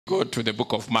Go to the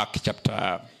book of Mark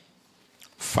chapter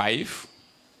 5,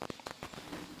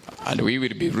 and we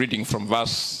will be reading from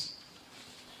verse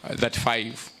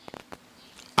 5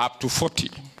 up to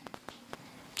 40.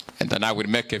 And then I will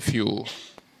make a few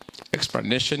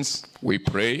explanations. We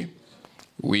pray.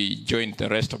 We join the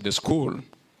rest of the school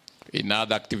in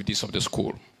other activities of the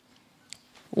school.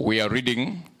 We are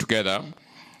reading together.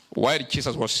 While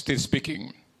Jesus was still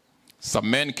speaking, some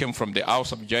men came from the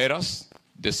house of Jairus,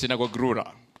 the synagogue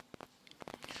ruler.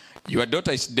 "Your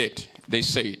daughter is dead," they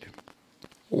said.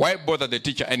 "Why bother the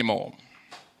teacher anymore?"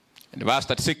 And verse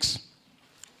 36,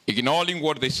 ignoring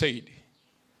what they said,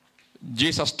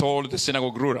 Jesus told the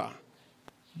synagogue ruler,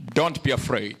 "Don't be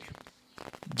afraid,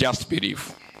 just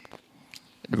believe."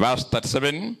 And verse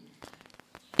 37,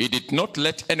 he did not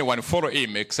let anyone follow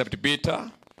him except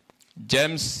Peter,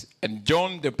 James, and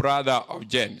John, the brother of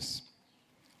James.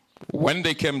 When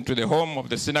they came to the home of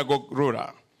the synagogue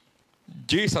ruler,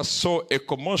 Jesus saw a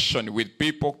commotion with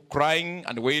people crying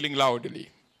and wailing loudly.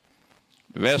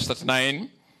 Verse 39,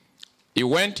 he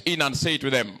went in and said to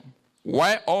them,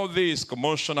 "Why all this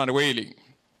commotion and wailing?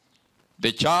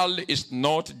 The child is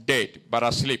not dead, but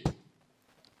asleep."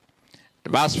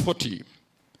 Verse 40,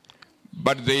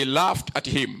 but they laughed at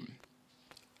him.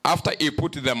 After he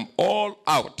put them all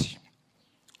out,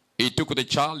 he took the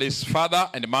child, his father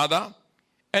and mother,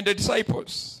 and the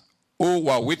disciples who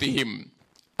were with him,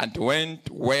 and went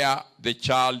where the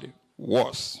child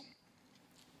was.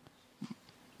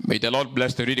 May the Lord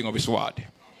bless the reading of his word.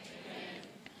 Amen.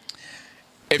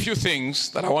 A few things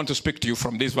that I want to speak to you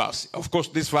from this verse. Of course,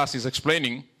 this verse is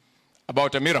explaining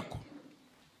about a miracle.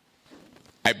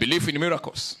 I believe in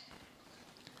miracles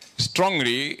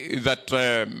strongly that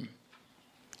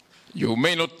you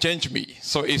may not change me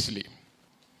so easily.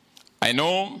 I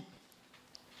know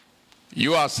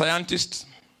you are scientists.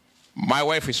 My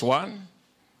wife is one.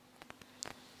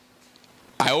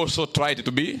 I also tried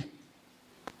to be.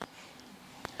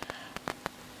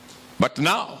 But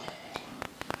now,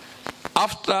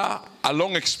 after a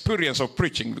long experience of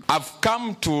preaching, I've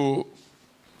come to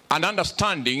an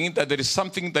understanding that there is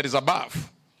something that is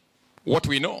above what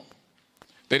we know.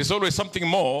 There is always something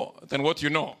more than what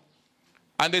you know.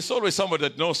 And there's always somebody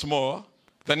that knows more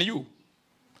than you.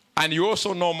 And you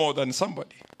also know more than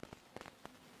somebody.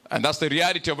 And that's the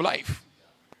reality of life.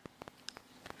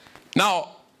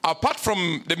 Now, apart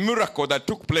from the miracle that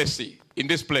took place in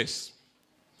this place,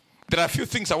 there are a few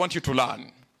things I want you to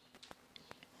learn.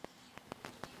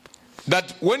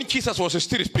 That when Jesus was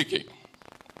still speaking,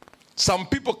 some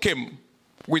people came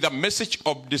with a message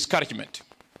of discouragement.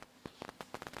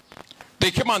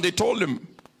 They came and they told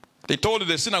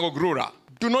the synagogue ruler,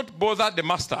 "Do not bother the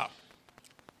master.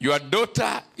 Your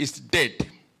daughter is dead."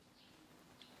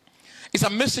 It's a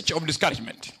message of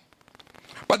discouragement.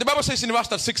 But the Bible says in verse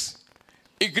 6,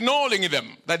 ignoring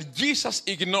them, that Jesus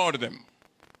ignored them.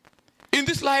 In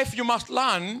this life, you must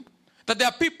learn that there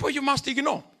are people you must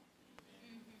ignore.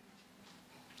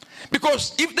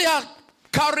 Because if they are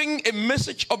carrying a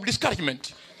message of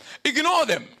discouragement, ignore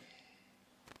them.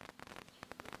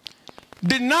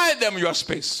 Deny them your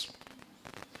space.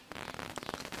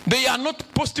 They are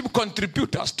not positive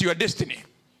contributors to your destiny.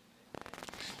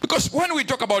 Because when we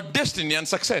talk about destiny and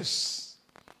success,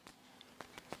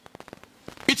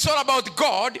 it's all about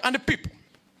God and the people.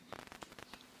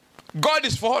 God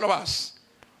is for all of us.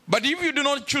 But if you do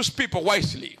not choose people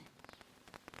wisely,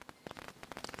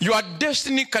 your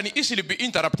destiny can easily be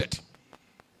interrupted.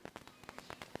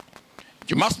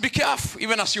 You must be careful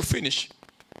even as you finish.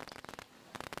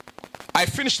 I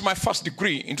finished my first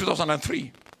degree in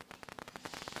 2003.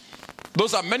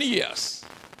 Those are many years.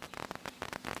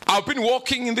 I've been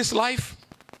walking in this life.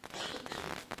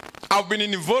 I've been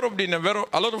involved in a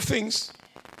lot of things.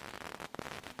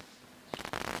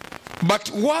 But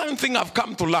one thing I've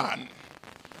come to learn,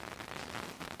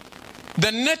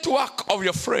 the network of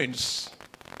your friends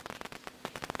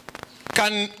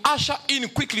can usher in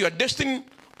quickly your destiny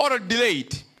or delay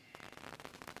it.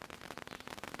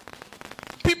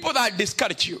 People that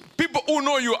discourage you, people who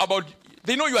know you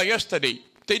they know you are yesterday.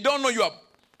 They don't know you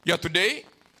are today.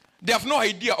 They have no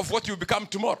idea of what you become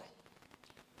tomorrow.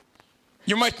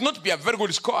 You might not be a very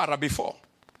good scorer before.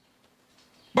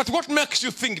 But what makes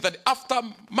you think that after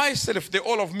myself,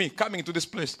 all of me coming to this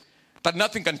place, that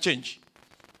nothing can change?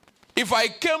 If I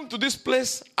came to this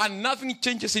place and nothing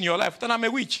changes in your life, then I'm a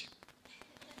witch.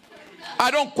 I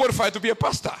don't qualify to be a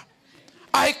pastor.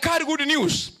 I carry good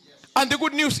news. And the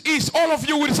good news is all of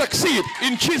you will succeed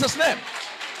in Jesus' name.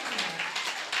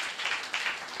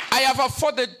 I have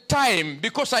afforded time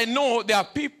because I know there are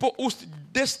people whose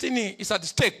destiny is at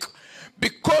stake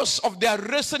because of their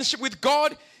relationship with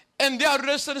God and their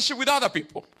relationship with other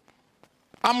people.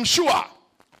 I'm sure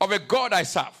of a God I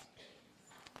serve.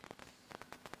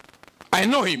 I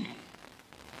know him.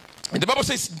 And the Bible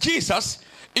says Jesus,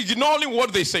 ignoring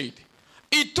what they said,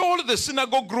 he told the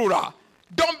synagogue ruler,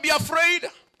 don't be afraid,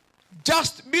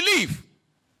 just believe.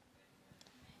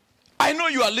 I know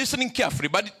you are listening carefully,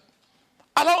 but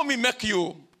allow me make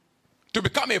you to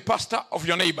become a pastor of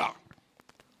your neighbor.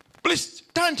 Please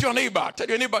turn to your neighbor. Tell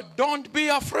your neighbor, don't be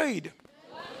afraid.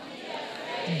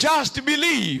 Just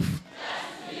believe.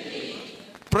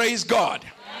 Praise God.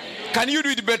 Can you do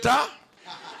it better?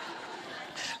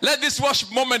 Let this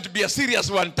worship moment be a serious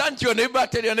one. Turn to your neighbor.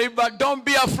 Tell your neighbor, don't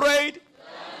be afraid.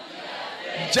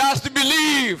 Just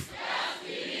believe.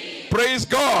 Praise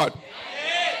God.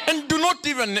 And do not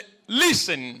even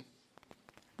listen.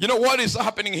 You know what is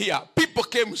happening here? People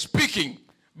came speaking,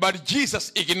 but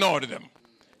Jesus ignored them.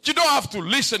 You don't have to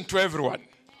listen to everyone.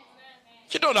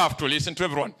 You don't have to listen to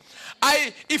everyone.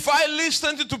 If I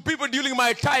listened to people during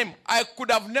my time, I could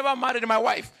have never married my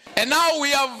wife. And now we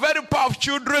have very powerful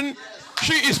children.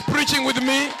 She is preaching with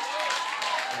me.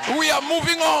 We are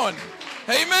moving on.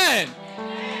 Amen.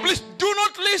 Please do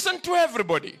not listen to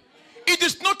everybody. It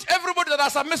is not everybody that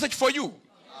has a message for you.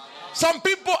 Some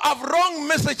people have wrong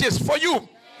messages for you.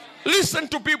 Listen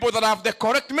to people that have the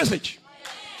correct message.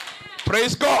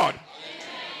 Praise God.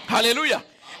 Hallelujah.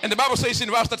 And the Bible says in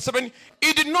verse 37,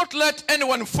 he did not let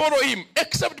anyone follow him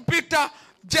except Peter,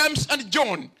 James, and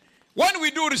John. When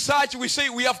we do research, we say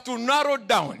we have to narrow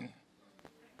down.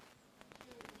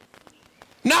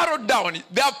 Narrow down.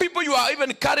 There are people you are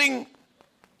even carrying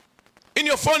in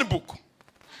your phone book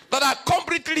that are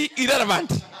completely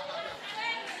irrelevant.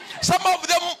 Some of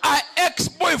them are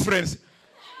ex-boyfriends.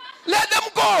 Let them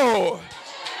go.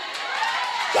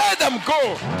 Let them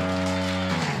go.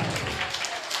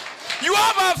 You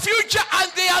have a future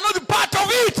and they are not part of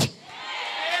it.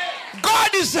 God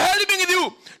is helping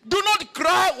you. Do not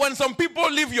cry when some people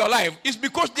leave your life. It's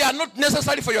because they are not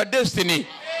necessary for your destiny.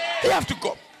 They have to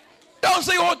go. Don't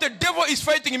say, oh, the devil is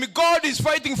fighting me. God is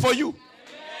fighting for you.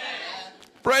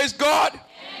 Praise God.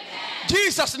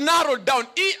 Jesus narrowed down.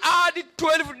 He added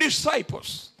 12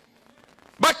 disciples.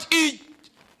 But he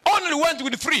only went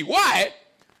with 3. Why?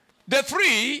 The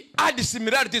 3 had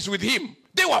similarities with him.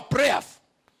 They were prayerful.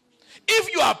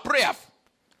 If you are prayerful,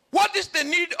 what is the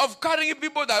need of carrying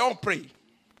people that don't pray?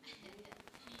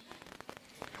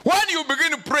 When you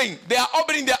begin praying, they are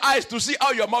opening their eyes to see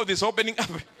how your mouth is opening up.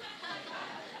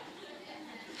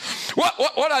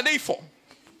 What are they for?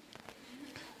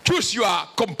 Choose your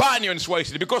companions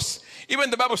wisely, because even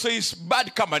the Bible says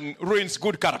bad company ruins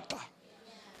good character.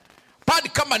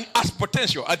 Bad company has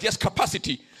potential, has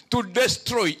capacity to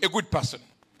destroy a good person.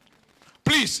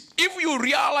 Please, if you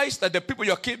realize that the people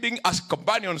you're keeping as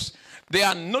companions, they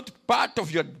are not part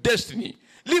of your destiny,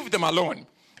 leave them alone.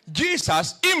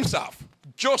 Jesus himself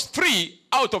chose 3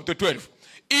 out of the 12.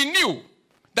 He knew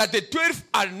that the 12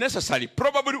 are necessary,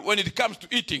 probably when it comes to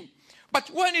eating. But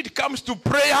when it comes to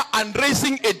prayer and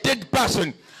raising a dead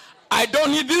person, I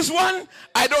don't need this one,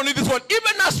 I don't need this one.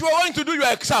 Even as you are going to do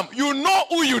your exam, you know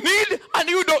who you need and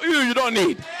you don't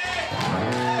need.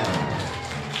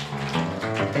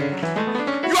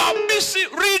 You are busy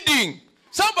reading.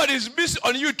 Somebody is busy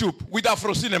on YouTube with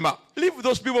Afro Cinema. Leave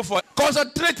those people for.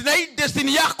 Concentrate na hii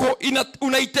destiny yako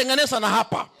unaitengeneza na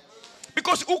hapa.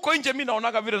 Because uko nje mimi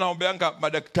naonaga vile naombeanga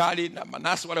madaktari na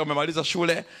manasi wale wamemaliza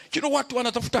shule. You know watu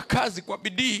wanatafuta kazi kwa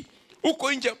bidii.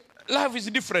 Uko nje life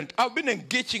is different. I've been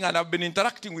engaging and I've been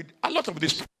interacting with a lot of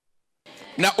these people.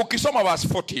 Na ukisoma verse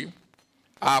 40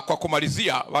 kwa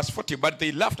kumalizia verse 40, but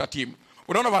they laughed at him.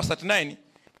 Unaona verse 39,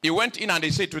 he went in and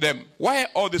he said to them, why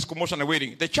all this commotion and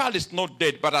waiting? The child is not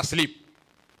dead but asleep.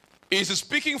 He is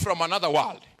speaking from another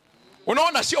world.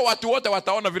 Unaona sio watu wote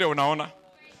wataona vile unaona.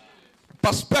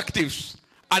 Perspectives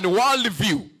and world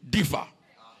view differ.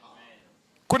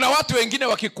 Kuna watu wengine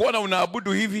wakikuona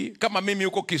unaabudu hivi kama mimi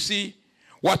huko Kisii,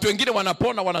 watu wengine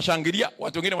wanapona wanashangilia,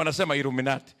 watu wengine wanasema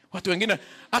Illuminati. Watu wengine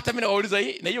hata mimi nawauliza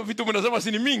hii na hiyo vitu mnasema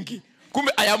si ni mingi.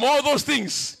 Kumbe I am all those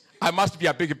things. I must be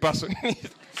a big person.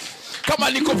 Kama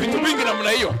niko vitu vingi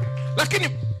namna hiyo. Lakini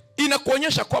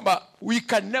inakuonyesha kwamba we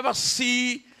can never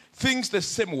see things the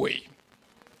same way.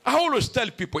 I always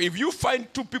tell people, if you find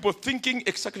 2 people thinking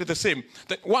exactly the same,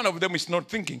 that one of them is not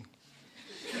thinking.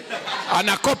 And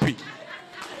a copy.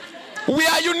 We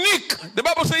are unique. The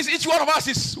Bible says each one of us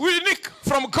is unique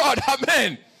from God.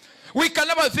 Amen. We can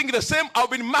never think the same.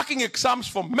 I've been marking exams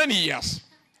for many years.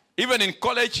 Even in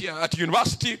college, at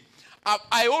university,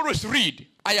 I always read.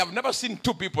 I have never seen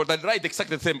 2 people that write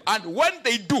exactly the same. And when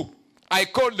they do, I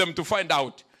call them to find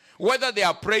out whether they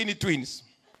are praying twins.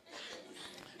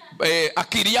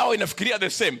 akili yao inafikiria the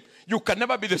same. You can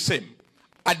never be the same.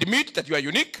 Admit that you are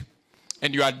unique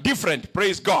and you are different.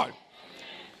 Praise God.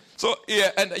 So,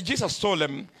 and Jesus told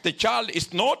them, the child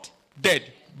is not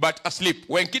dead, but asleep.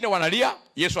 Wengine wanalia,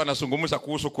 Yesu anazungumza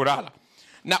kuhusu kulala.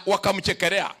 Na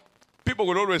wakamchekelea. People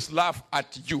will always laugh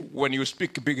at you when you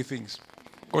speak big things,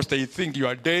 because they think you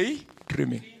are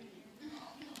daydreaming.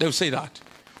 They will say that.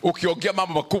 Ukiongea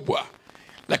mambo makubwa.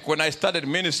 Like when I started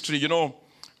ministry, you know,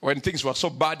 when things were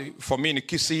so bad for me in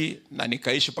Kisii, na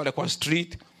nikaishi pale kwa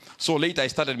street. So later I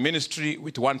started ministry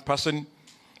with one person.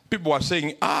 People were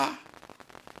saying,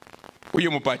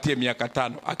 huyu mupatie miaka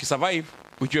 5. Akisurvive,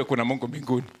 ujue kuna Mungu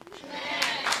mbinguni.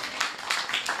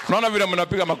 Unaona vile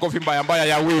mnapiga makofi mbaya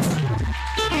ya wivu.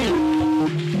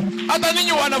 Hata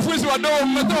ninyi wanafunzi wadogo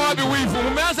mmetoa wapi wivu?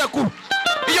 Mmeanza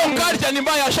hiyo culture ni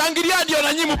mbaya. Shangilia ndio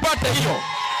na nyinyi mpate hiyo.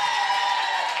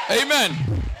 Amen.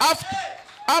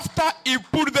 After he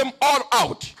put them all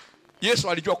out, Yesu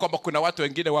alijua kwamba kuna watu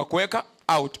wengine wa kuweka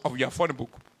out of your phone book.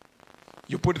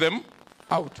 You put them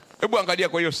out. Hebu angalia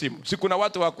kwa hiyo simu. Si kuna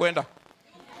watu wa kwenda.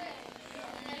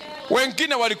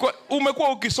 Wengine walikuwa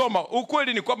umekuwa ukisoma,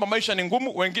 ukweli ni kwamba maisha ni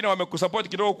ngumu, wengine wamekusupport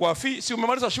kidogo kwa fee, si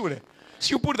umemaliza shule.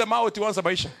 Si you put them out once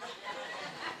maisha.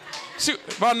 Si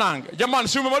bananga. Jamani,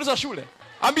 si umemaliza shule.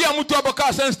 Ambia mtu hapo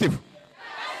kaa sensitive.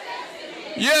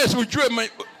 Yes, ujue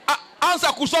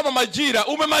anza kusoma majira,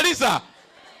 umemaliza.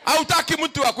 Hautaki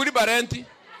mtu akulipa renti.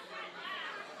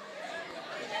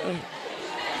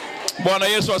 Bwana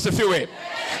Yesu asifiwe.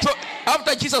 So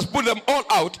after Jesus put them all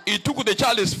out, he took the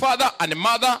child's father and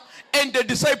mother and the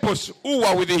disciples who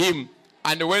were with him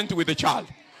and went with the child.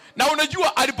 Na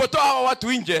unajua alipotoa hawa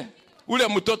watu nje, ule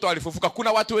mtoto alifufuka.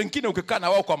 Kuna watu wengine ukikaa na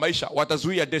wao kwa maisha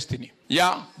watazuia destiny.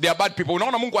 Yeah, they are bad people.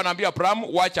 Unaona Mungu anaambia Abraham,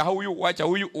 wacha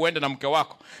huyu uende na mke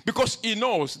wako. Because he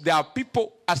knows there are people,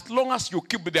 as long as you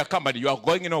keep their company, you are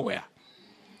going nowhere.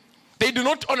 They do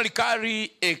not only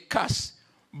carry a curse,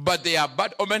 but they are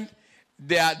bad omen.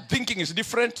 Their thinking is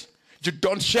different. You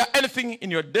don't share anything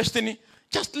in your destiny.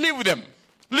 Just leave them.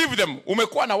 Leave them.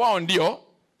 Umekuwa na wao ndio.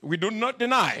 We do not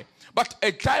deny. But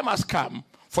a time has come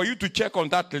for you to check on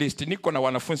that list. Niko na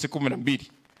wanafunzi 12.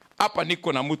 Hapa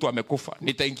niko na mtu amekufa.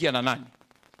 Nitaingia na nani?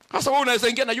 Sasa wewe unaweza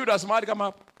ingia na Judas mahali kama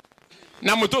hapa.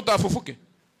 Na mtoto afufuke.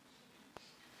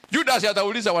 Judas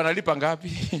atauliza wanalipa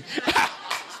ngapi?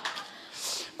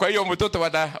 Kwa hiyo mtoto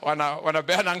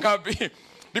wanabeana ngapi?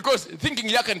 Because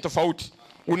thinking yake ni tofauti.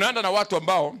 Unaenda na watu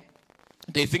ambao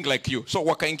they think like you. So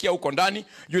wakaingia huko ndani,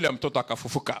 yule mtoto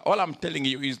akafufuka. All I'm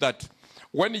telling you is that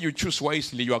when you choose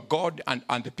wisely, your God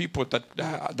and the people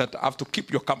that have to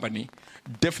keep your company,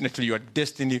 definitely your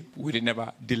destiny will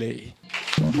never delay.